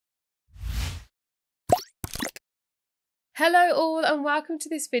Hello all and welcome to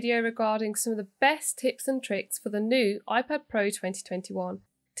this video regarding some of the best tips and tricks for the new iPad Pro 2021.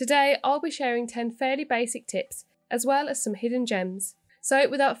 Today I'll be sharing 10 fairly basic tips as well as some hidden gems. So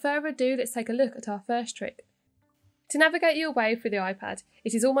without further ado, let's take a look at our first trick. To navigate your way through the iPad,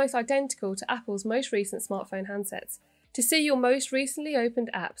 it is almost identical to Apple's most recent smartphone handsets. To see your most recently opened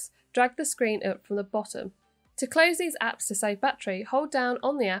apps, drag the screen up from the bottom. To close these apps to save battery, hold down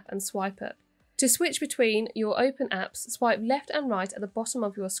on the app and swipe up. To switch between your open apps, swipe left and right at the bottom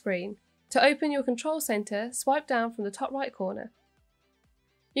of your screen. To open your control center, swipe down from the top right corner.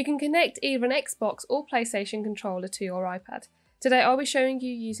 You can connect either an Xbox or PlayStation controller to your iPad. Today I'll be showing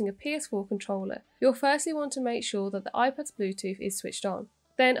you using a PS4 controller. You'll firstly want to make sure that the iPad's Bluetooth is switched on.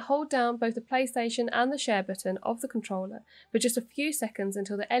 Then hold down both the PlayStation and the share button of the controller for just a few seconds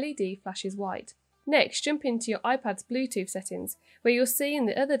until the LED flashes white. Next, jump into your iPad's Bluetooth settings, where you'll see in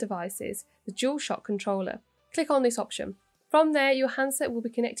the other devices the DualShock controller. Click on this option. From there, your handset will be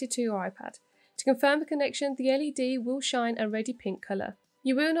connected to your iPad. To confirm the connection, the LED will shine a reddy pink colour.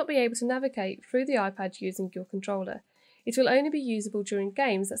 You will not be able to navigate through the iPad using your controller. It will only be usable during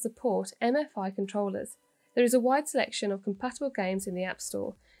games that support MFI controllers. There is a wide selection of compatible games in the App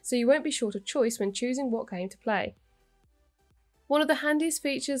Store, so you won't be short of choice when choosing what game to play. One of the handiest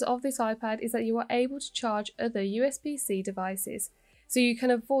features of this iPad is that you are able to charge other USB-C devices, so you can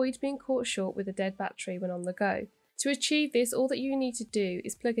avoid being caught short with a dead battery when on the go. To achieve this, all that you need to do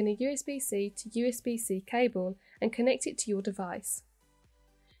is plug in a USB-C to USB-C cable and connect it to your device.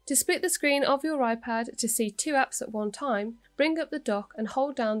 To split the screen of your iPad to see two apps at one time, bring up the dock and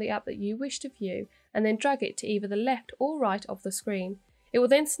hold down the app that you wish to view and then drag it to either the left or right of the screen. It will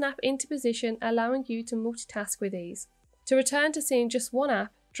then snap into position, allowing you to multitask with ease. To return to seeing just one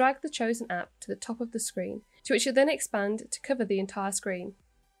app, drag the chosen app to the top of the screen, to which you then expand to cover the entire screen.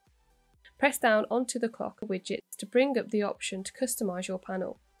 Press down onto the clock widgets to bring up the option to customize your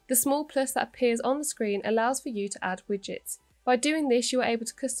panel. The small plus that appears on the screen allows for you to add widgets. By doing this, you are able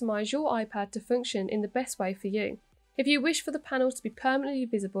to customize your iPad to function in the best way for you. If you wish for the panel to be permanently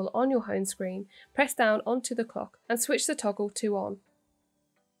visible on your home screen, press down onto the clock and switch the toggle to on.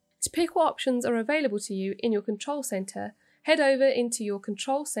 To pick what options are available to you in your control center, head over into your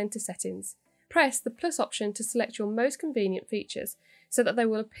control center settings. Press the plus option to select your most convenient features so that they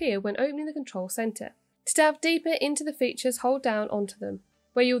will appear when opening the control center. To delve deeper into the features, hold down onto them,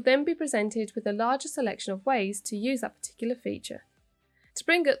 where you'll then be presented with a larger selection of ways to use that particular feature. To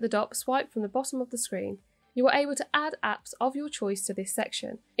bring up the dock, swipe from the bottom of the screen. You are able to add apps of your choice to this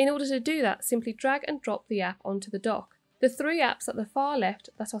section. In order to do that, simply drag and drop the app onto the dock. The three apps at the far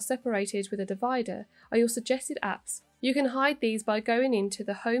left that are separated with a divider are your suggested apps. You can hide these by going into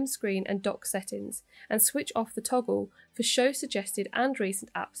the home screen and dock settings and switch off the toggle for show suggested and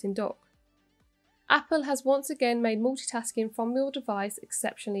recent apps in dock. Apple has once again made multitasking from your device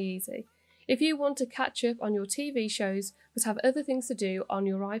exceptionally easy. If you want to catch up on your TV shows but have other things to do on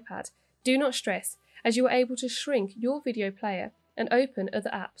your iPad, do not stress, as you are able to shrink your video player and open other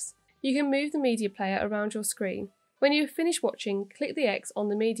apps. You can move the media player around your screen. When you finish watching, click the X on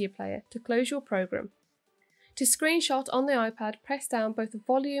the media player to close your program. To screenshot on the iPad, press down both the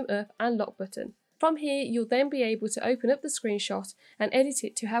volume up and lock button. From here, you'll then be able to open up the screenshot and edit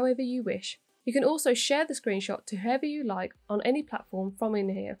it to however you wish. You can also share the screenshot to whoever you like on any platform from in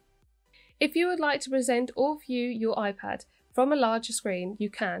here. If you would like to present or view your iPad from a larger screen,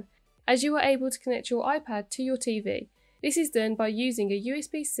 you can, as you are able to connect your iPad to your TV. This is done by using a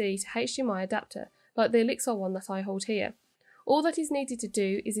USB-C to HDMI adapter, like the Olixar one that I hold here. All that is needed to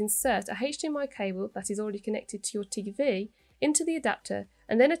do is insert a HDMI cable that is already connected to your TV into the adapter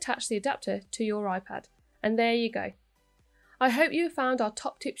and then attach the adapter to your iPad. And there you go. I hope you have found our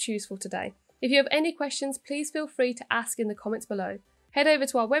top tips useful today. If you have any questions, please feel free to ask in the comments below. Head over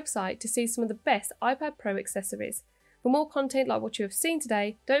to our website to see some of the best iPad Pro accessories. For more content like what you have seen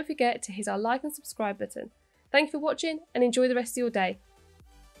today, don't forget to hit our like and subscribe button. Thank you for watching and enjoy the rest of your day.